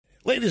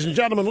Ladies and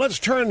gentlemen, let's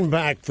turn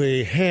back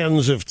the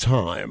hands of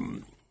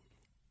time.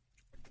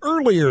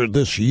 Earlier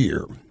this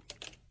year,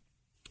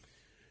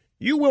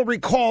 you will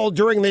recall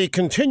during the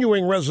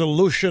continuing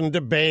resolution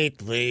debate,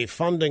 the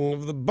funding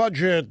of the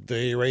budget,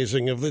 the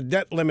raising of the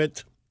debt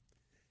limit,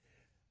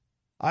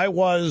 I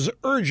was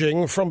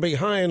urging from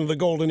behind the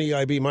golden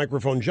EIB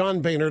microphone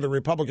John Boehner, the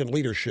Republican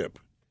leadership,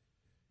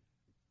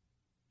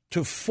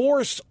 to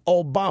force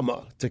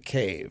Obama to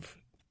cave.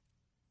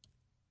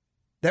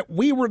 That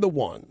we were the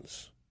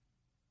ones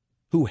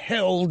who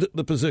held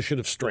the position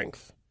of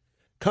strength,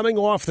 coming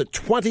off the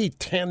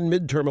 2010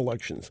 midterm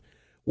elections,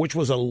 which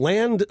was a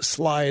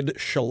landslide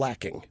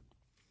shellacking.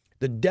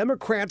 The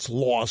Democrats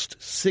lost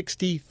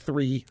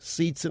 63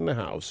 seats in the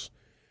House.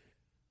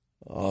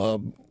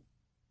 Well,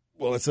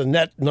 it's a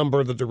net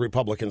number that the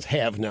Republicans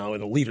have now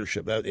in the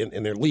leadership,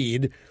 in their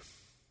lead.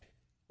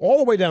 All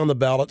the way down the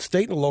ballot,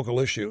 state and local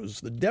issues,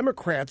 the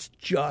Democrats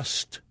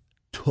just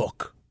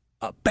took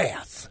a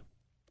bath.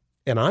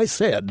 And I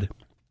said,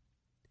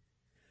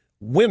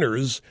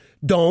 winners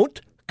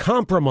don't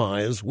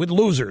compromise with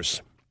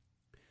losers.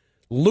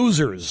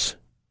 Losers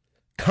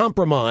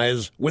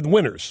compromise with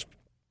winners.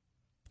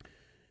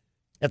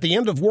 At the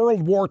end of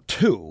World War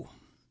II,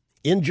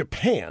 in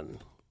Japan,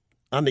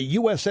 on the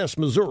USS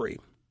Missouri,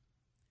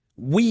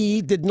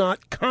 we did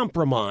not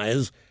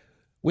compromise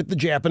with the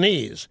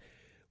Japanese.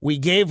 We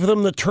gave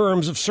them the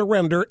terms of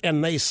surrender,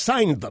 and they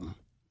signed them.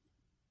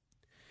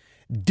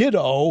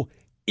 Ditto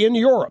in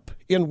Europe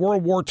in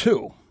World War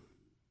II.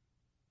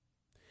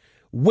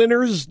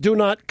 Winners do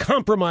not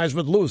compromise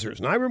with losers.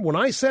 And I remember when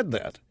I said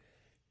that,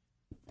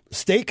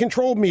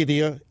 state-controlled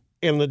media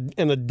and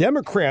the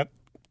Democrat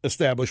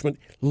establishment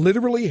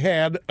literally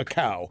had a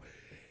cow.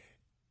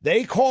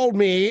 They called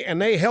me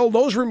and they held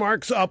those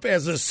remarks up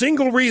as a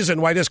single reason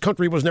why this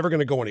country was never going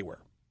to go anywhere.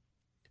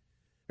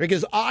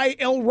 Because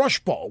I.L.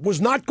 Rushball was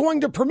not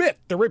going to permit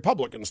the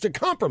Republicans to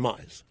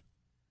compromise.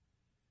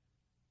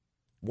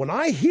 When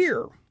I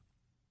hear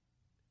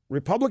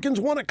Republicans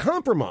want to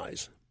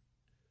compromise,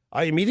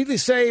 I immediately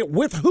say,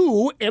 with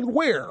who and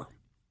where?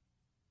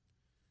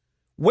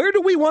 Where do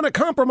we want to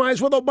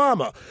compromise with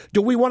Obama?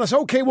 Do we want to say,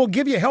 okay, we'll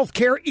give you health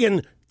care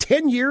in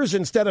 10 years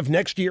instead of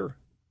next year?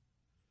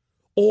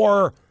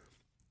 Or,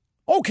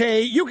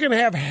 okay, you can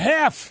have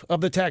half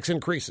of the tax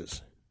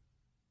increases.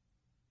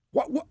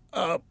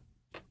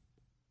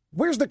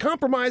 Where's the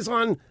compromise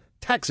on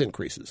tax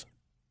increases?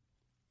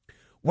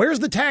 Where's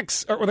the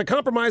tax or the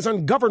compromise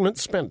on government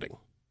spending?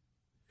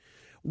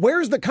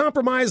 Where's the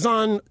compromise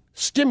on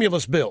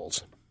stimulus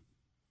bills?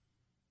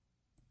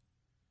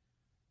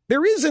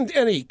 There isn't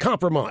any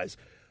compromise.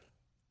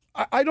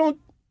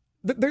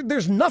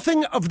 There's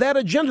nothing of that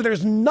agenda.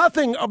 There's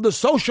nothing of the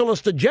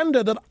socialist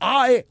agenda that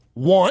I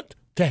want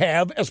to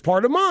have as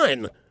part of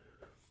mine.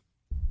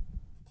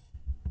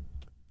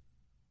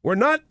 We're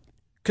not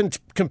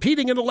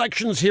competing in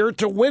elections here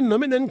to win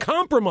them and then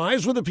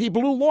compromise with the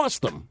people who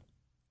lost them.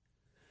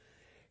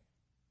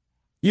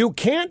 You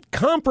can't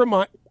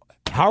compromise.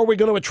 How are we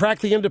going to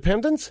attract the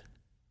independents?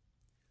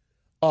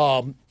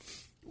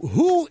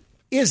 Who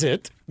is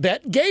it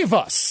that gave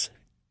us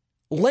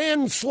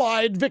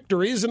landslide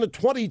victories in the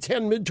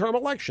 2010 midterm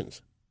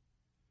elections?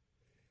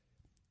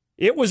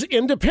 It was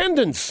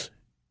independents.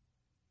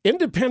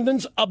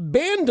 Independents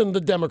abandoned the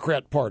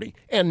Democrat Party,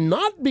 and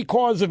not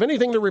because of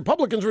anything the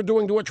Republicans were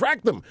doing to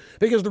attract them,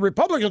 because the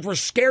Republicans were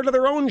scared of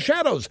their own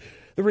shadows.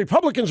 The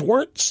Republicans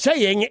weren't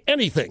saying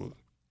anything.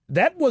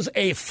 That was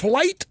a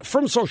flight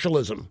from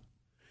socialism.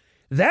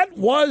 That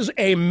was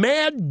a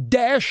mad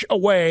dash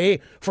away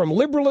from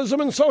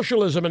liberalism and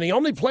socialism, and the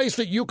only place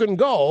that you can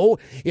go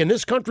in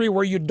this country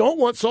where you don't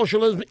want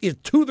socialism is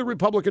to the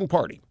Republican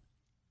Party.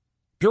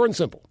 Pure and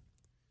simple.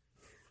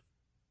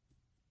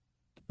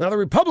 Now, the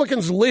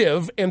Republicans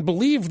live and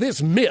believe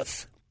this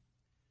myth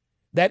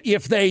that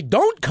if they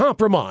don't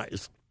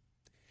compromise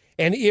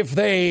and if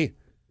they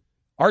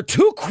are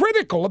too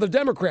critical of the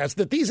Democrats,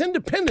 that these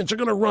independents are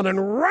going to run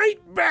right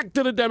back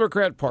to the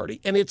Democrat Party.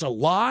 And it's a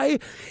lie,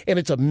 and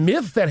it's a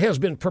myth that has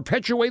been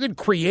perpetuated,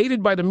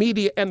 created by the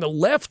media and the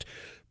left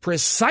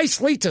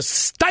precisely to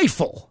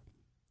stifle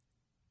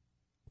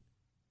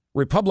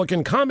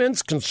Republican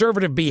comments,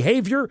 conservative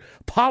behavior,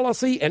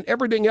 policy, and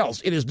everything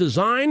else. It is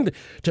designed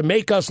to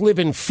make us live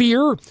in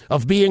fear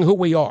of being who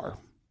we are.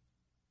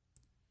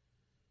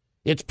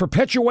 It's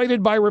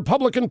perpetuated by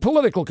Republican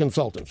political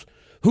consultants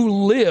who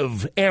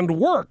live and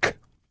work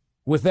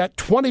with that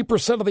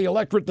 20% of the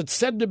electorate that's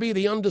said to be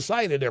the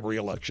undecided every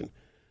election,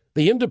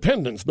 the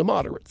independents, the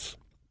moderates.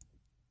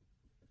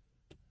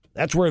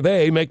 That's where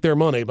they make their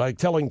money, by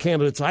telling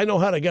candidates, I know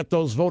how to get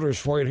those voters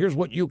for you. Here's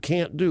what you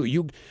can't do.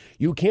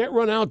 You can't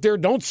run out there.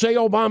 Don't say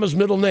Obama's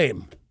middle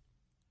name.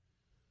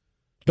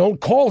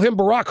 Don't call him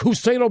Barack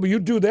Hussein. But you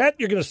do that,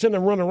 you're going to send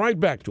them running right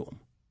back to him.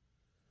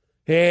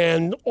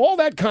 And all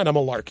that kind of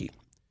malarkey.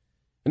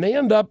 And they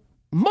end up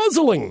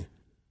muzzling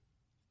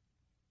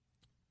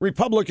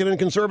Republican and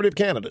conservative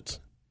candidates.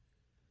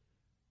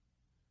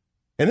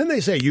 And then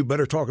they say, you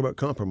better talk about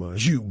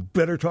compromise. You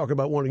better talk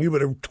about you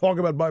better talk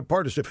about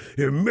bipartisanship.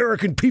 The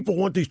American people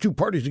want these two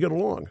parties to get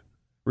along.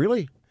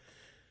 Really?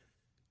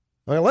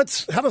 Well,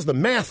 how does the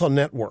math on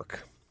that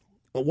work?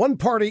 Well, one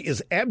party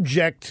is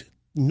abject,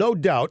 no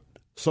doubt,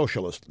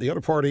 socialist. The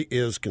other party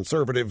is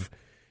conservative,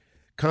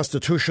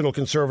 constitutional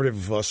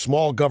conservative,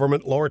 small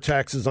government, lower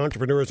taxes,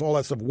 entrepreneurs, all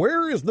that stuff.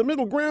 Where is the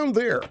middle ground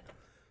there?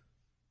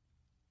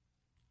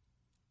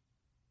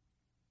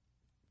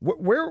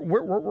 Where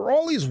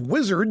all these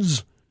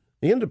wizards,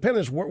 the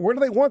independents, where do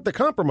they want the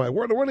compromise?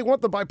 Where do they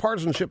want the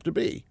bipartisanship to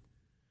be?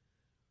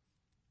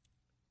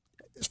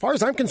 As far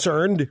as I'm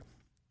concerned,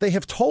 they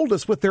have told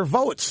us with their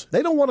votes.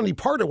 They don't want any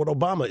part of what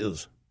Obama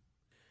is.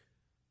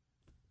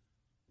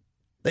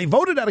 They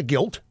voted out of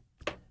guilt.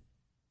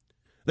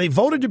 They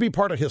voted to be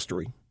part of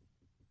history.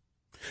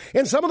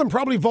 And some of them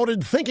probably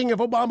voted thinking if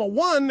Obama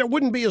won, there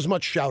wouldn't be as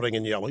much shouting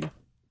and yelling.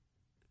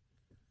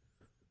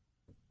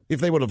 If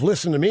they would have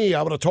listened to me,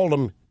 I would have told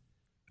them,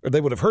 or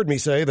they would have heard me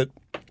say that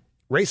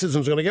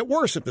racism is going to get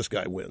worse if this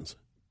guy wins.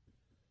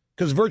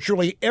 Because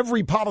virtually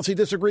every policy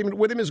disagreement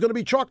with him is going to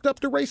be chalked up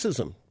to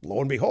racism. Lo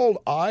and behold,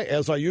 I,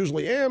 as I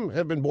usually am,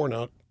 have been borne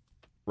out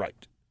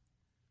right.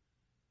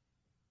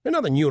 There's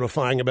nothing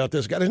unifying about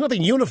this guy. There's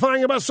nothing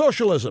unifying about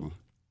socialism.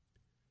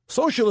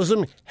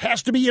 Socialism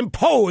has to be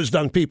imposed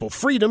on people.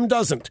 Freedom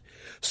doesn't.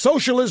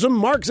 Socialism,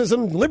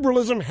 Marxism,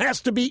 liberalism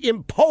has to be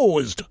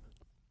imposed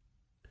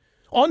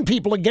on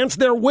people against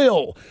their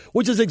will,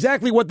 which is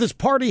exactly what this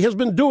party has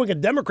been doing. A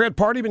Democrat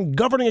party has been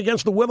governing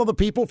against the will of the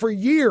people for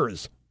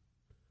years.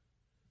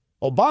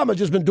 Obama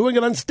just been doing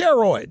it on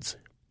steroids.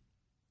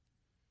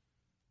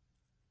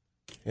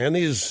 And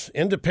these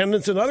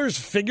independents and others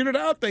figured it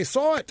out. They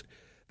saw it.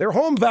 Their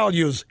home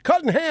values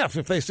cut in half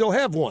if they still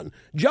have one.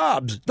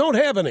 Jobs don't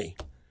have any.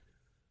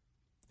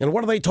 And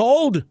what are they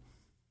told?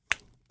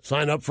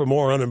 Sign up for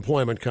more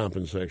unemployment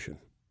compensation.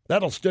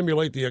 That'll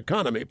stimulate the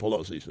economy,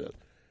 Pelosi said.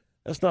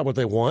 That's not what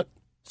they want.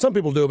 Some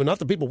people do, but not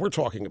the people we're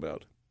talking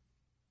about.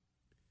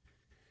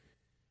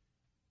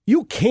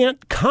 You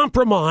can't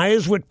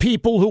compromise with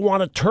people who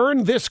want to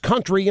turn this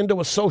country into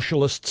a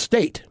socialist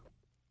state.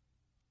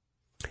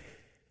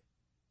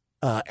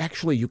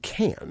 Actually, you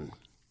can.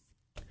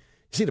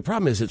 See, the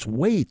problem is it's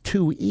way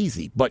too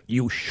easy, but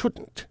you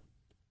shouldn't.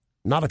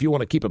 Not if you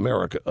want to keep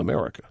America,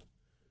 America.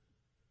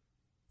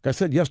 Like I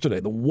said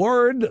yesterday,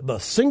 the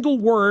single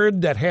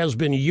word that has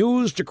been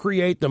used to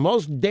create the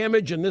most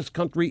damage in this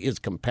country is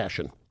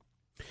compassion.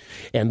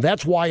 And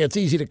that's why it's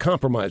easy to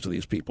compromise with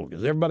these people,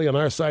 because everybody on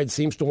our side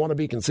seems to want to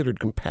be considered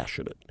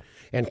compassionate.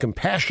 And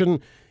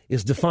compassion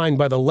is defined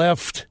by the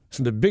left.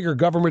 So the bigger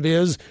government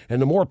is,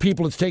 and the more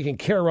people it's taking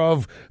care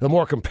of, the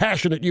more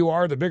compassionate you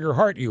are, the bigger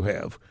heart you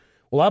have.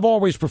 Well, I've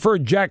always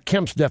preferred Jack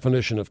Kemp's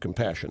definition of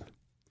compassion.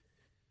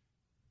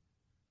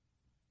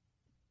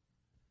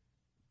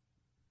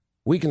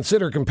 We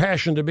consider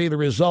compassion to be the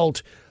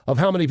result of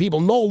how many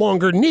people no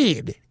longer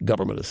need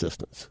government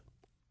assistance.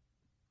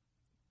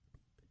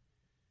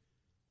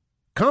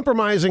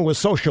 Compromising with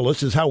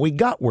socialists is how we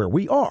got where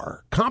we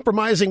are.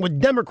 Compromising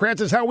with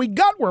Democrats is how we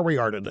got where we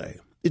are today.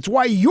 It's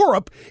why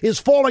Europe is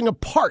falling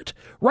apart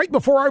right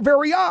before our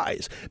very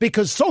eyes,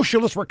 because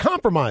socialists were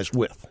compromised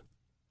with.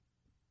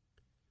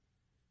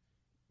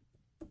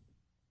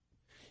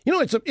 You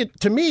know,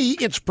 to me,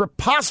 it's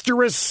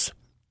preposterous.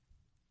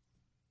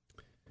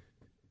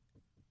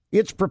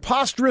 It's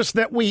preposterous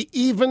that we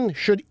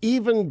should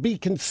even be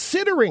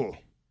considering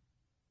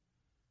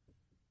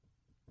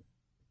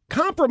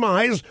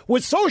compromise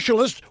with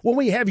socialists when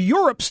we have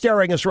Europe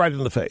staring us right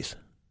in the face.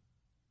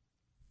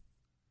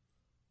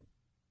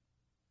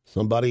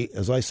 Somebody,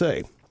 as I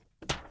say,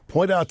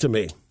 point out to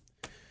me.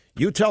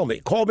 You tell me.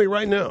 Call me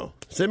right now.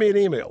 Send me an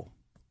email.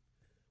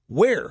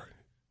 Where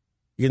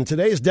in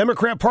today's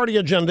Democrat Party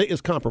agenda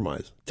is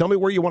compromise? Tell me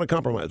where you want to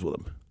compromise with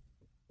them.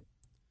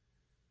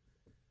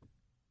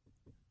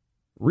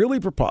 Really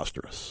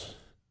preposterous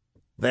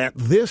that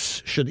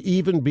this should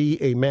even be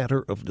a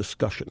matter of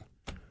discussion.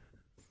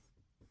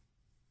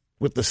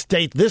 With the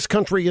state this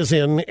country is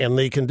in and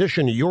the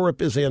condition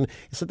Europe is in.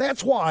 So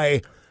that's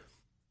why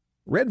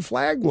red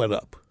flag went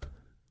up.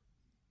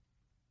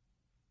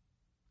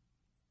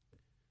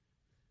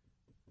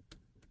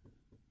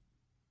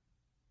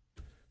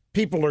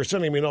 People are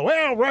sending me,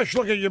 well, Rush,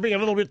 look at you being a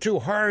little bit too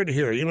hard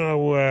here.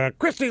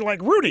 Christie,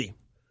 like Rudy,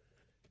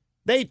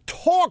 they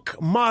talk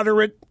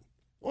moderate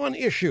on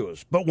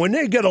issues, but when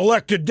they get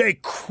elected, they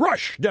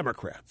crush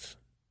Democrats.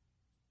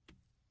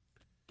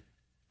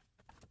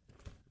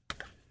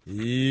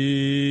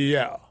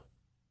 Yeah.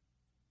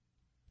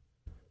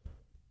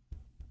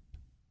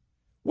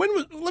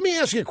 Let me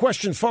ask you a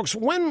question, folks. I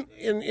want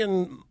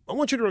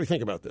you to really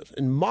think about this.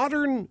 In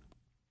modern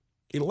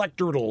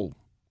electoral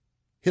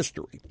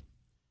history,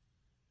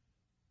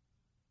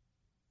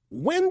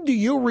 when do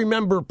you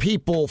remember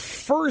people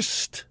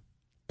first,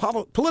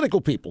 political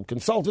people,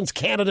 consultants,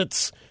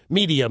 candidates,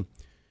 media,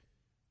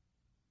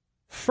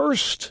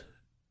 first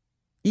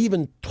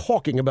even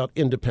talking about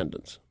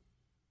independence?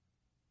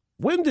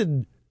 When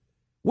did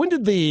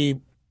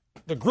the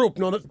group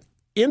known as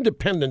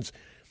independence,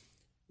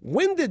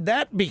 when did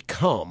that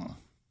become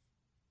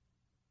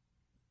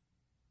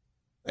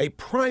a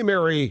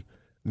primary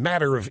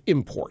matter of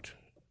import?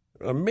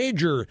 a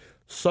major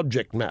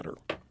subject matter.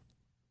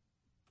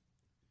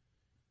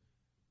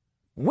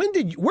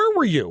 Where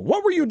were you?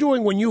 What were you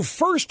doing when you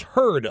first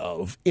heard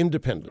of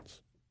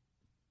independence?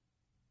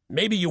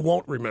 Maybe you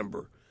won't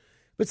remember,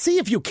 but see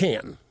if you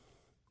can.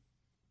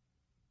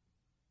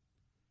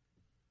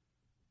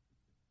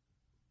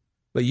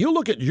 But you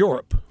look at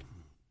Europe,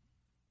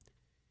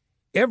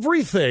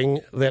 everything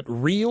that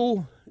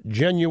real,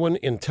 genuine,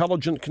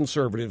 intelligent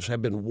conservatives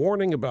have been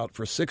warning about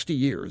for 60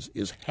 years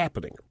is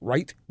happening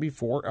right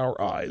before our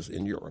eyes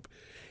in Europe.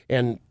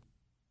 And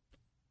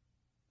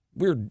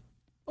we're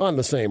on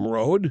the same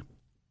road.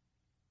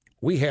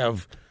 We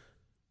have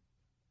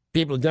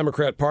people in the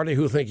Democrat Party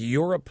who think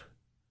Europe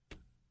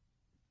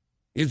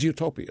is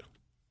utopia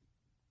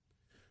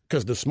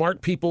because the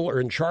smart people are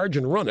in charge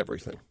and run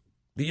everything.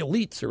 The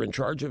elites are in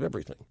charge of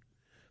everything.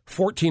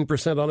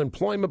 14%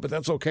 unemployment, but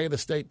that's okay. The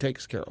state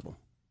takes care of them.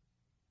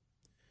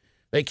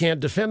 They can't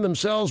defend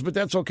themselves, but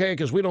that's okay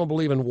because we don't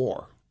believe in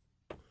war.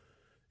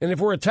 And if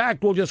we're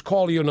attacked, we'll just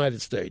call the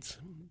United States.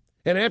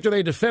 And after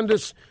they defend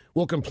us,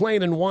 we'll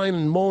complain and whine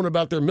and moan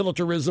about their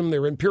militarism,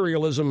 their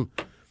imperialism,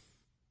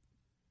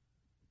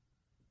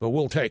 but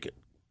we'll take it.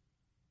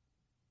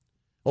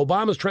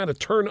 Obama's trying to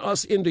turn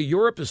us into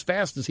Europe as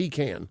fast as he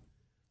can,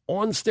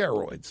 on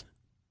steroids.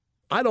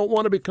 I don't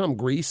want to become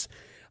Greece.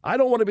 I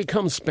don't want to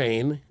become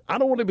Spain. I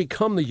don't want to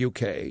become the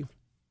UK.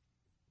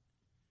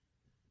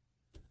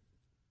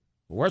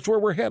 Well, that's where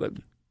we're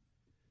headed.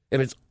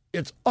 And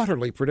it's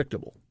utterly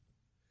predictable.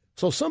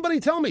 So somebody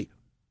tell me,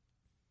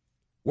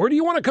 where do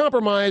you want to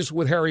compromise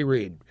with Harry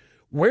Reid?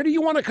 Where do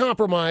you want to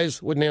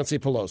compromise with Nancy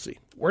Pelosi?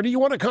 Where do you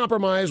want to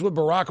compromise with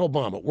Barack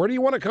Obama? Where do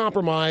you want to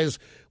compromise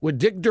with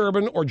Dick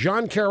Durbin or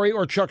John Kerry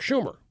or Chuck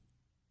Schumer?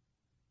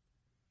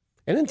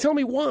 And then tell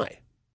me why.